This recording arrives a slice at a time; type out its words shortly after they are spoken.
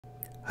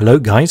Hello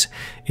guys,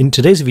 in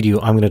today's video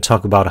I'm going to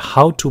talk about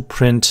how to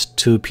print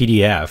to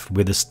PDF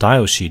with a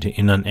style sheet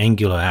in an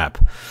Angular app.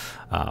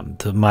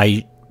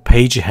 My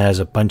page has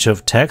a bunch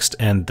of text,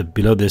 and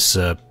below this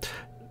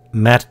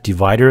matte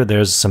divider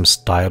there's some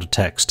styled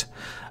text.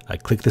 I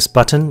click this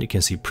button, you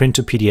can see print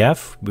to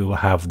PDF. We will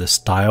have the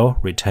style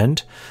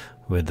returned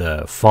with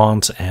the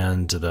font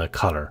and the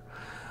color.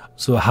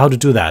 So how to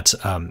do that?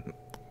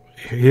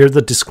 Here's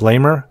the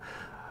disclaimer.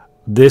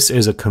 This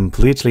is a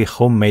completely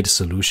homemade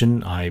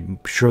solution. I'm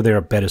sure there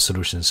are better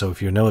solutions, so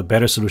if you know a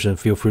better solution,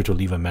 feel free to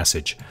leave a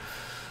message.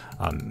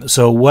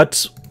 So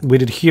what we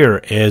did here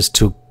is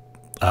to,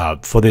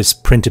 for this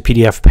print to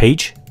PDF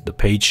page,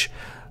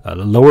 the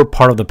lower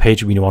part of the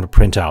page we want to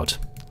print out.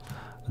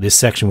 This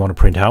section we want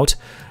to print out.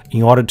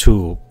 In order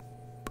to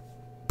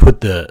put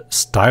the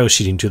style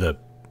sheet into the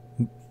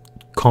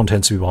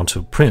contents we want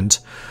to print,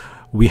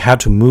 we have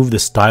to move the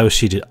style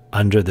sheet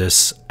under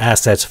this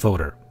assets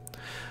folder.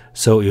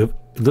 So if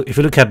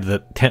you look at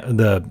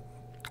the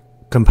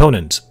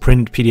component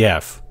print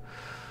PDF,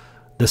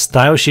 the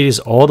style sheet is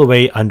all the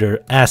way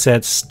under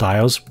assets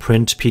styles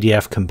print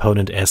PDF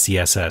component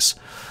scss.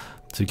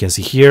 So you can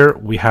see here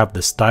we have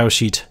the style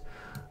sheet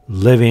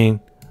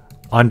living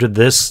under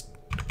this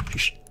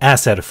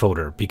asset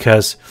folder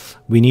because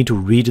we need to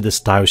read the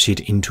style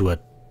sheet into a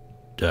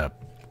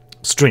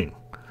string.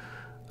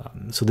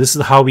 So this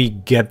is how we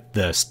get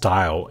the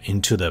style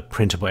into the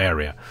printable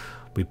area.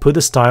 We put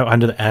the style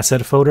under the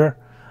asset folder,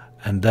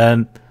 and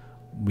then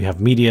we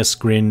have media,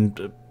 screen,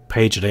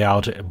 page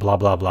layout, blah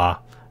blah blah.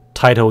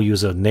 Title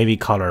use a navy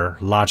color,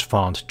 large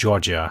font,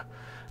 Georgia.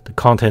 The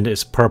content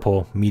is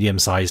purple, medium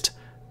sized,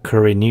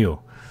 query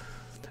new.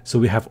 So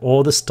we have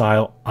all the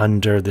style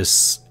under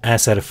this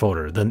asset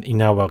folder. Then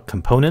in our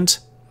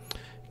component,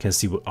 you can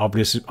see we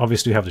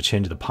obviously have to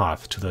change the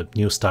path to the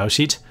new style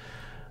sheet.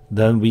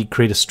 Then we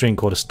create a string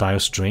called a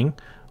style string.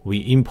 We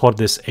import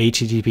this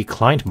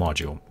httpClient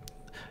module,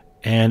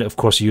 and of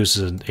course use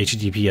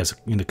HTTP as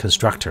in the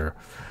constructor.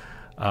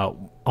 Of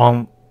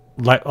the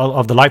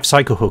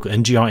lifecycle hook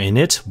ngOn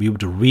init, we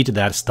would read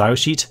that style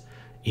sheet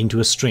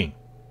into a string.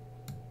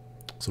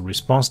 So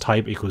response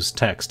type equals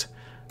text.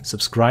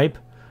 Subscribe.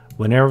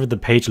 Whenever the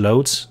page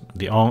loads,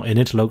 the on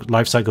init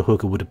lifecycle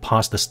hook would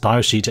pass the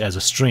style sheet as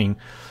a string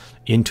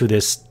into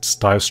this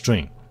style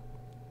string.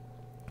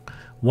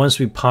 Once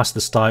we pass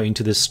the style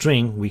into this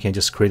string, we can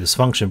just create this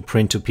function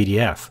print to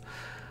PDF.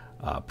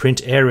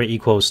 Print area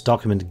equals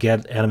document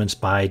get elements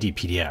by ID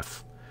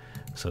PDF.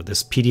 So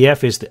this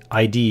PDF is the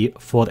ID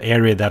for the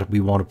area that we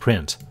want to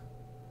print.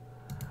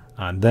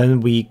 And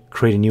then we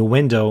create a new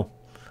window,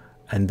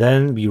 and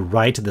then we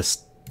write the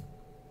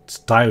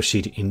style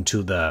sheet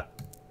into the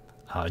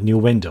new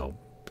window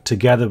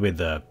together with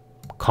the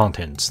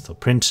contents. So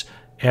print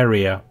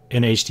area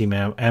in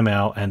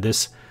HTML, and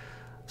this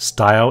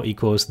style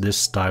equals this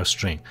style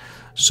string.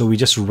 So we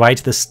just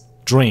write the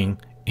string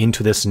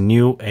into this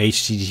new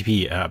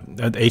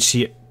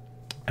HTML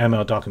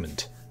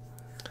document.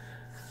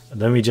 And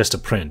then we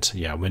just print,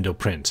 window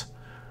print.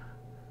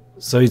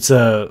 So it's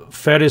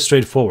fairly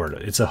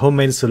straightforward. It's a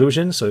homemade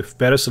solution, so if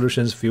better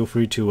solutions, feel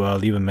free to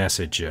leave a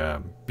message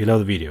below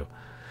the video.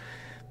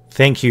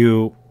 Thank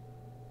you.